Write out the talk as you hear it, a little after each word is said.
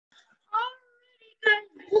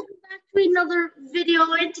to another video,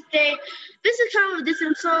 and today this is kind of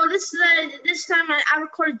different. So this time I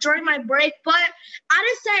recorded during my break, but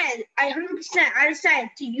I decided,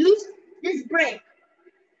 100%, to use this break,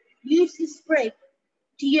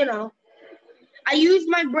 to I use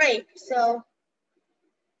my break. So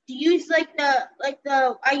to use I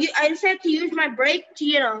decided to use my break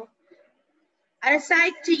to I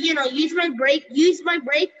decided to use my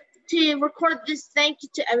break to record this thank you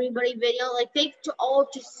to everybody video. Like, thank you to all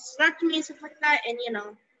to subscribe to me and stuff like that, and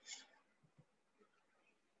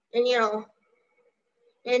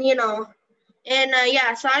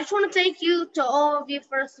yeah. So I just want to thank you to all of you,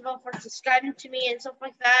 first of all, for subscribing to me and stuff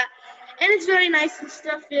like that. And it's very nice and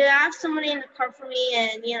stuff. Yeah, I have somebody in the car for me,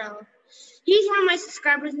 and he's one of my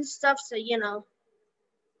subscribers and stuff. So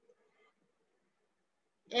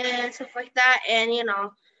and stuff like that. And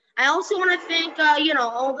I also want to thank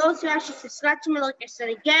all those who actually subscribe to me, like I said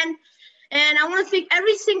again. And I want to thank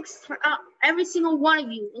every single one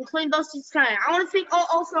of you, including those subscribing. I want to thank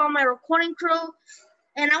also all my recording crew,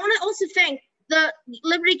 and I want to also thank the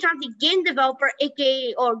Liberty County game developer,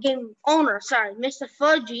 aka or game owner, sorry, Mr.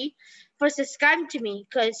 Fuji, for subscribing to me,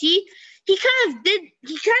 because he kind of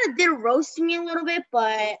did roast me a little bit,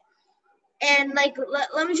 but. And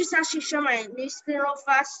let me just actually show my new screen real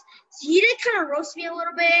fast. So he did kind of roast me a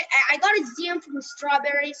little bit. I got his DM from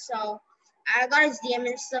Strawberry, so I got his DM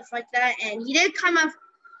and stuff like that. And he did kind of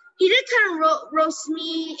roast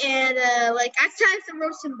me, and I tried to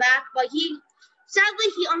roast him back, but sadly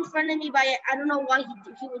he unfriended me. By I don't know why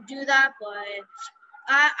he would do that, but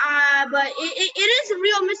it is a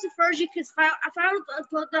real Mr. Fergie, because if I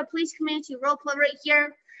were the police community roleplay right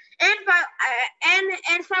here. And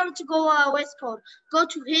if I were to go go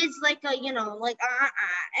to his if I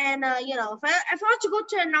were to go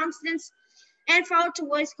to announcements, and if I were to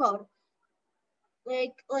voice code,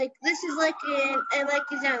 this is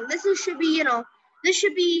example, this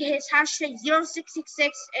should be his hashtag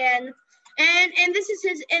 0666, and this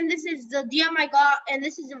is the DM I got, and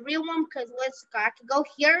this is a real one, because I could go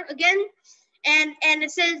here again, and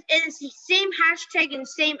it says it's the same hashtag and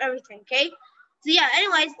same everything, okay? So yeah,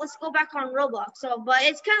 anyways, let's go back on Roblox. So, but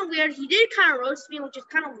it's kind of weird. He did kind of roast me, which is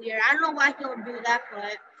kind of weird. I don't know why he would do that,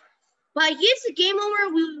 but he's the game owner.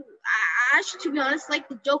 Actually, to be honest, like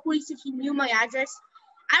the joke where he said he knew my address.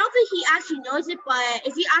 I don't think he actually knows it, but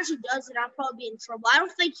if he actually does it, I'll probably be in trouble. I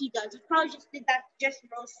don't think he does. He probably just did that just to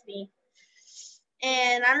roast me.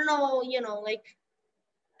 And I don't know,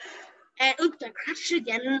 and oops, I crashed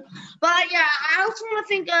again. But yeah, I also want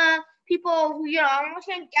to thank people who, I want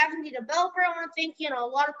to thank Gavin the developer. I want to thank, a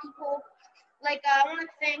lot of people. I want to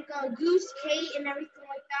thank Goose, Kate, and everything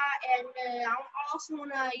like that. And I also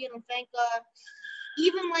want to, thank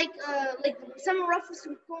even some of Ruffles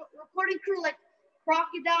recording crew, like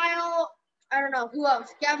Crocodile. I don't know who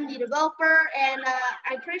else. Gavin the developer, and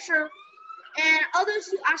I'm pretty sure, and others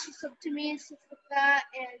who actually sub to me and stuff like that.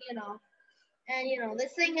 And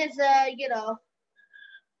this thing is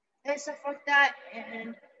and stuff like that,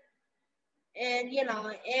 and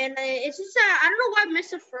it's just I don't know why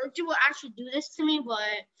Mr. Fergie will actually do this to me,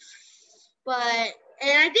 but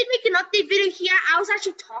and I did make an update video here. I was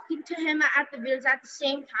actually talking to him at the videos at the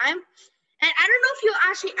same time, and I don't know if he'll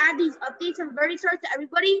actually add these updates. I'm very sorry to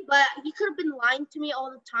everybody, but he could have been lying to me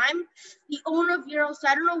all the time, the owner of Euro. So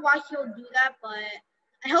I don't know why he'll do that, but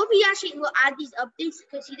I hope he actually will add these updates,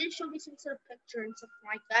 because he did show me some sort of picture and something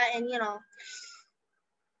like that, and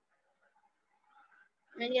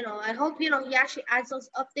I hope he actually adds those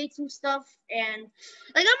updates and stuff. And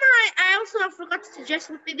I also forgot to suggest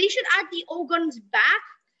something. They should add the old guns back,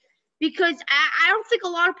 because I don't think a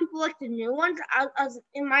lot of people like the new ones, as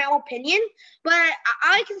in my opinion. But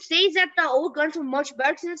all I can say is that the old guns are much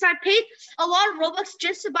better, since I paid a lot of Robux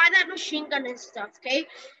just to buy that machine gun and stuff, okay?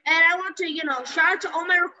 And I want to, shout out to all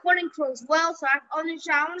my recording crew as well. So I want to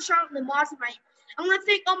shout out the mods I want to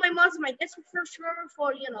thank all my mods in my Discord server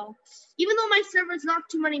for, even though my server is not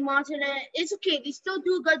too many mods in it, it's okay. They still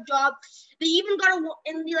do a good job. They even got and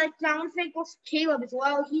I want to thank also Caleb as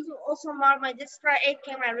well. He's also a mod of my Discord,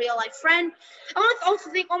 aka my real life friend. I want to also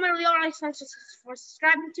thank all my real life friends for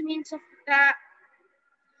subscribing to me and stuff like that.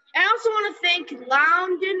 And I also want to thank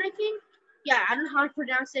Loudon, I think. Yeah, I don't know how to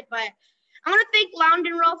pronounce it, but I want to thank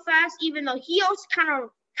Loudon real fast, even though he also kind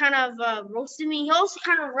of roasted me. He also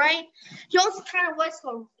kind of was,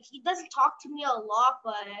 so he doesn't talk to me a lot,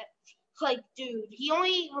 but dude, he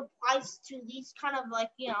only replies to these kind of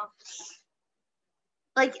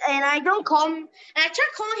and I don't call him, and I try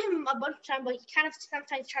calling him a bunch of times, but he kind of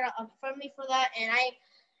sometimes try to unfriend me for that, and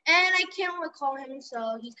I can't really call him,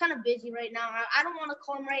 so he's kind of busy right now. I don't want to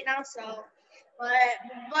call him right now, so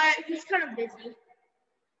but he's kind of busy.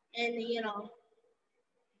 And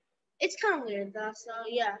it's kind of weird though. So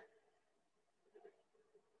yeah.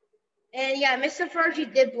 And yeah, Mr.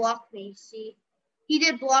 Fergie did block me. See, he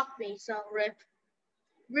did block me. So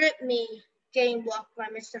rip me getting blocked by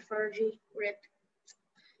Mr. Fergie. Rip.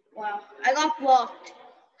 Wow, I got blocked.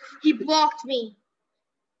 He blocked me,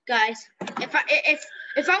 guys. If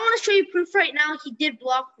I want to show you proof right now, he did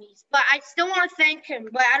block me. But I still want to thank him.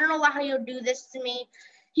 But I don't know why he'll do this to me.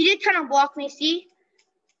 He did kind of block me. See,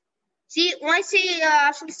 when I say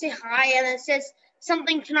I should say hi, and it says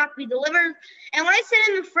something cannot be delivered, and when I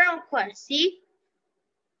send him a friend request, see,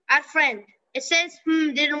 add friend, it says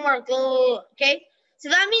didn't work. Oh, okay. So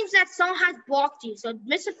that means that someone has blocked you. So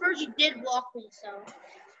Mr. Fergie did block me. So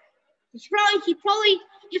he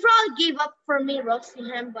probably gave up for me roasting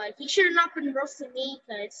him, but he should have not been roasting me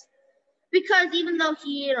because even though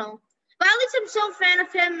but at least I'm still a fan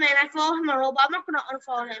of him and I follow him on Roblox. I'm not gonna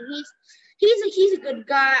unfollow him. He's a good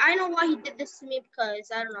guy. I know why he did this to me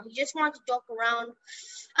because I don't know. He just wanted to joke around.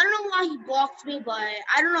 I don't know why he blocked me, but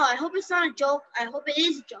I don't know. I hope it's not a joke. I hope it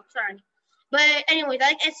is a joke. Sorry. But anyway,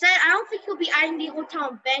 like I said, I don't think he'll be adding the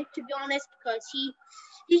Hotel Bank, to be honest, because he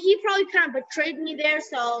probably kind of betrayed me there.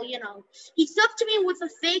 So, he subbed to me with a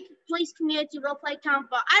fake Place Community roleplay account,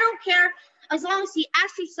 but I don't care as long as he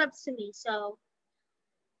actually subs to me. So,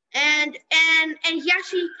 and he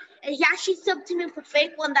actually subbed to me with a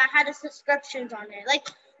fake one that had the subscriptions on it. Like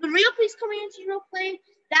the real Place Community roleplay,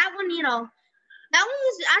 that one, that one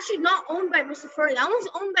was actually not owned by Mr. Furry. That one's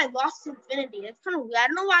owned by Lost Infinity. That's kind of weird. I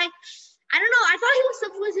don't know why. I don't know. I thought he was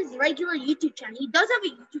subbed with his regular YouTube channel. He does have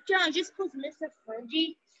a YouTube channel. It just calls Mr.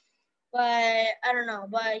 Fergie. But I don't know.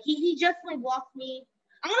 But he definitely blocked me.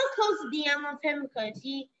 I'm gonna close the DM of him because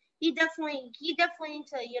he definitely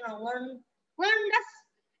needs to learn that's,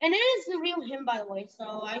 and it is the real him, by the way.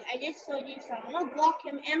 So I just told you so. I'm gonna block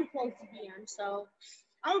him and close the DM. So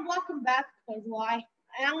I'm gonna block him back because why?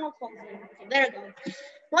 And I'm gonna close him. Okay, there we go.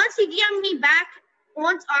 Once he DM'd me back,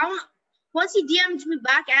 once he DM'd me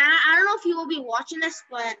back, and I don't know if he will be watching this,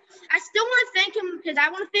 but I still want to thank him because I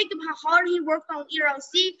want to thank him how hard he worked on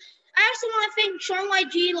ERLC. I also want to thank Sean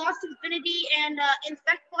YG, Lost Infinity, and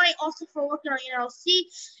Infectboy also for working on ERLC,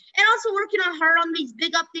 and also working on hard on these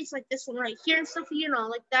big updates like this one right here and stuff,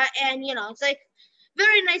 like that. And it's like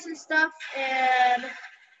very nice and stuff. And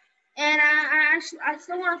I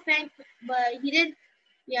still want to thank, but he did.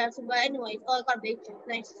 Yeah, so, but anyways, I got a big joke.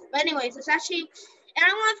 Nice. But anyways, it's actually, and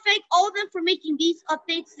I want to thank all of them for making these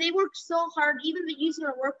updates. They worked so hard, even using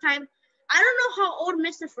their work time. I don't know how old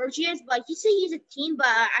Mr. Fergie is, but he said he's a teen, but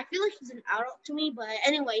I feel like he's an adult to me. But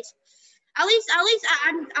anyways, at least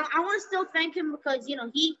I want to still thank him because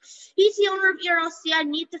he's the owner of ERLC. I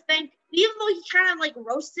need to thank, even though he kind of like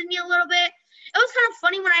roasted me a little bit. It was kind of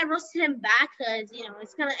funny when I roasted him back because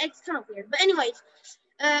it's kind of weird. But anyways.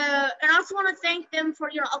 And I also want to thank them for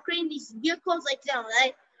upgrading these vehicles. Like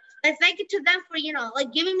I thank it to them for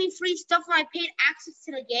like giving me free stuff when I paid access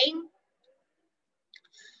to the game.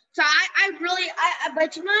 So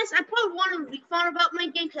but to be honest, I probably want to be fun about my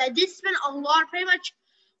game because I did spend a lot, pretty much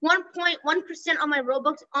 1.1% of my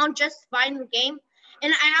Robux on just buying the game,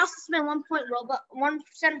 and I also spent 1%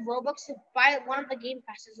 of Robux to buy one of the game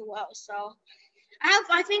passes as well. So.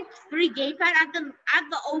 I think 3 game pass. I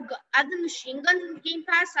have the machine gun game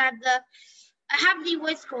pass. I have the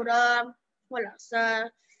what's called what else? I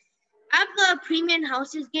have the premium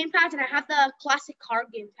houses game pass and I have the classic car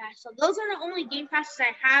game pass. So those are the only game passes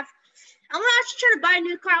I have. I'm gonna actually try to buy a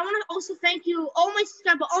new car. I want to also thank you, all my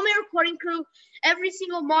subscribers, all my recording crew, every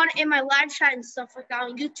single mod in my live chat and stuff like that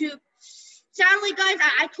on YouTube. Sadly, guys,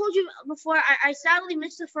 I told you before, I sadly,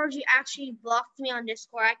 Mr. Fergie actually blocked me on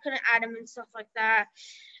Discord. I couldn't add him and stuff like that.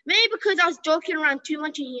 Maybe because I was joking around too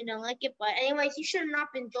much and he didn't like it. But anyways, he should have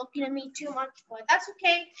not been joking at me too much. But that's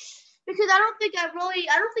okay. Because I don't think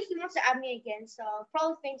he wants to add me again. So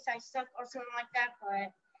probably thinks I suck or something like that.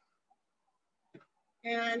 But,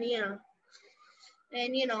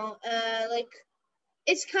 like,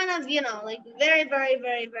 it's kind of, like very, very,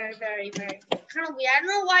 very, very, very, very kind of weird. I don't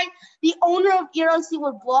know why the owner of ERLC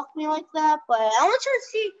would block me like that, but I want to try to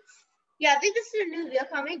see. Yeah, I think this is a new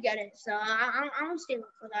vehicle. I may get it, so I'm gonna stay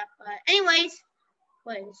for that. But anyways,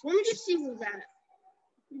 wait, so let me just see who's that.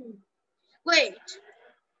 Wait.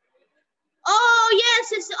 Oh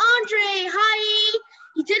yes, it's Andre. Hi.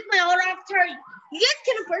 He took my old avatar. You guys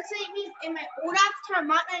can impersonate me in my old avatar. I'm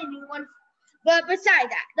not a new one. But besides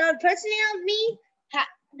that, the impersonating of me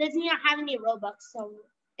doesn't even have any Robux, so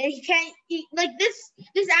and he can't. Like this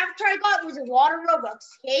avatar I got was a lot of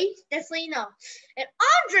Robux. Okay, just so you know. And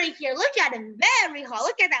Andre here, look at him, very hot.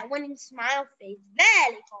 Look at that winning smile face,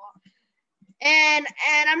 very hot. And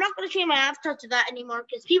I'm not gonna change my avatar to that anymore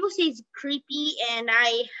because people say it's creepy, and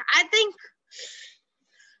I think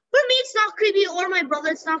for me it's not creepy, or my brother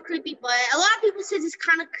it's not creepy, but a lot of people say it's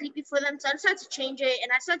kind of creepy for them, so I decided to change it,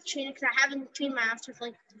 and I decided to change it because I haven't changed my avatar for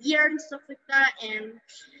like a year and stuff like that, and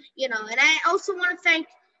and I also want to thank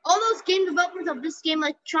all those game developers of this game,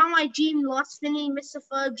 like Trauma IG, Lost Finny, Mr.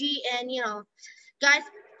 Fudgy, and guys.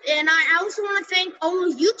 And I also want to thank all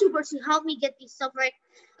those YouTubers who helped me get these stuff. Like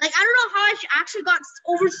I don't know how I actually got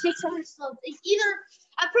over 600 subs. It's either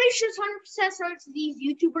I'm pretty sure it's 100% starts to these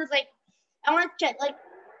YouTubers. Like I want to check. Like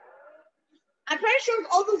I'm pretty sure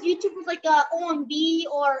all those YouTubers like OMB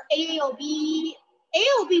or AOB.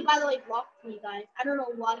 AOB, by the way, blocked me, guys. I don't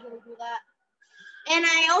know why he would do that. And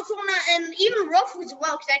I also want to, and even Ruff as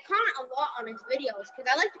well, because I comment a lot on his videos, because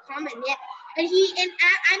I like to comment. Yeah, and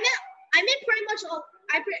I met pretty much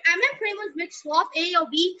I met pretty much Big Sloth,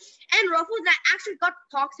 AOB, and Ruffles that actually got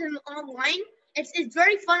to talk to him online. It's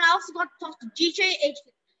very fun. I also got to talk to DJ,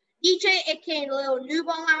 aka Little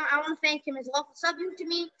Newball. I want to thank him as well for subbing to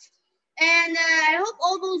me. And I hope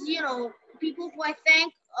all those people who I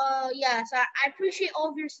thank, yes, I appreciate all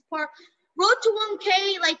of your support. Road to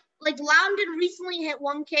 1K, like London recently hit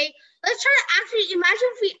 1K. Let's try to actually imagine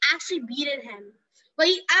if we actually beated him. But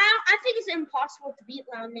I think it's impossible to beat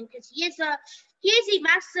London because he is a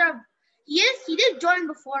master of he did join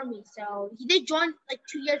before me, so he did join like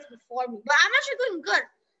 2 years before me. But I'm actually doing good.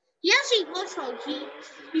 He actually looks like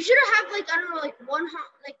he should have like I don't know like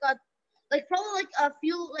probably like a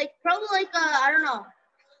few like probably like I don't know.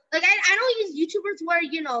 Like I know these YouTubers where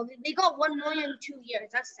they got 1 million in 2 years.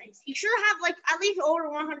 That's nice. He should have like at least over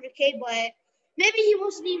 100K, but maybe he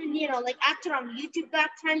wasn't even like active on YouTube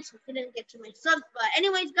that time, so he didn't get too many subs. But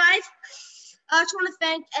anyways, guys, I just want to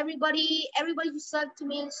thank everybody who subbed to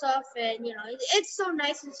me and stuff, and it's so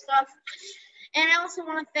nice and stuff. And I also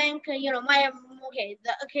want to thank my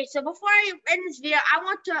okay. So before I end this video, I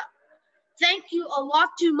want to thank you a lot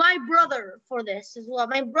to my brother for this as well.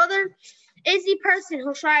 My brother is the person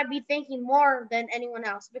who should I be thanking more than anyone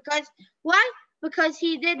else. Because why? Because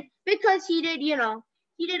he did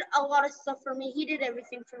he did a lot of stuff for me. He did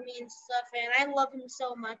everything for me and stuff, and I love him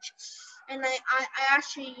so much. And I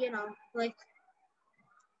actually like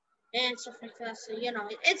and stuff like that. So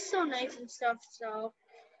it's so nice and stuff. So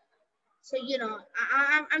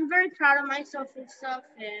I'm very proud of myself and stuff,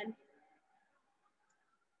 and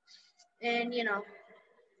and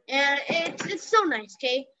it's so nice,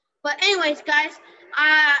 okay? But anyways, guys,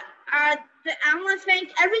 I want to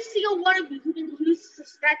thank every single one of you who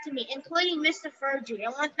subscribed to me, including Mr. Fergie. I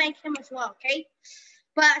want to thank him as well, okay?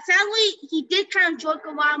 But sadly, he did kind of joke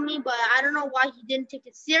about me, but I don't know why he didn't take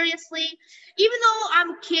it seriously. Even though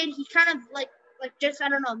I'm a kid, he kind of like just I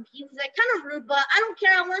don't know. He was like kind of rude, but I don't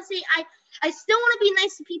care. I want to say I still want to be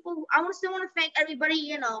nice to people. I still want to thank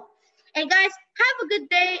everybody, And guys, have a good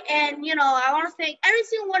day. And I want to thank every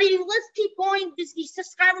single one of you. Let's keep going. These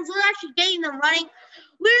subscribers, we're actually getting them running.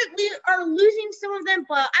 We are losing some of them,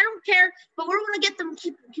 but I don't care. But we're gonna get them.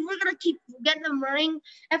 We're gonna keep getting them running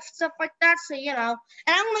and stuff like that. So and I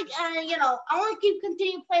want to I want to keep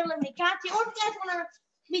continuing playing Lemmy Cathy. Or if you guys want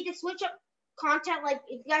me to switch up content, like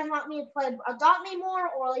if you guys want me to play Adopt Me more,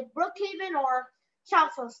 or like Brookhaven, or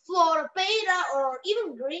South Florida Beta, or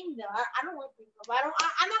even Greenville. I don't like Greenville, but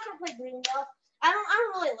I'm not gonna play Greenville. I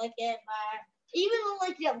don't really like it, but even though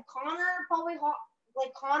like you have Connor, probably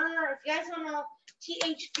like Connor. If you guys don't know,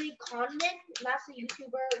 TH3 Condon, that's a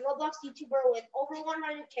YouTuber, Roblox YouTuber with over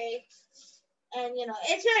 100K, and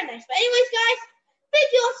it's very nice. But anyways, guys, thank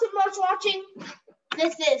you all so much for watching.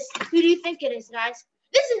 This is who do you think it is, guys?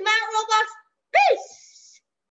 This is Matt Roblox. Peace.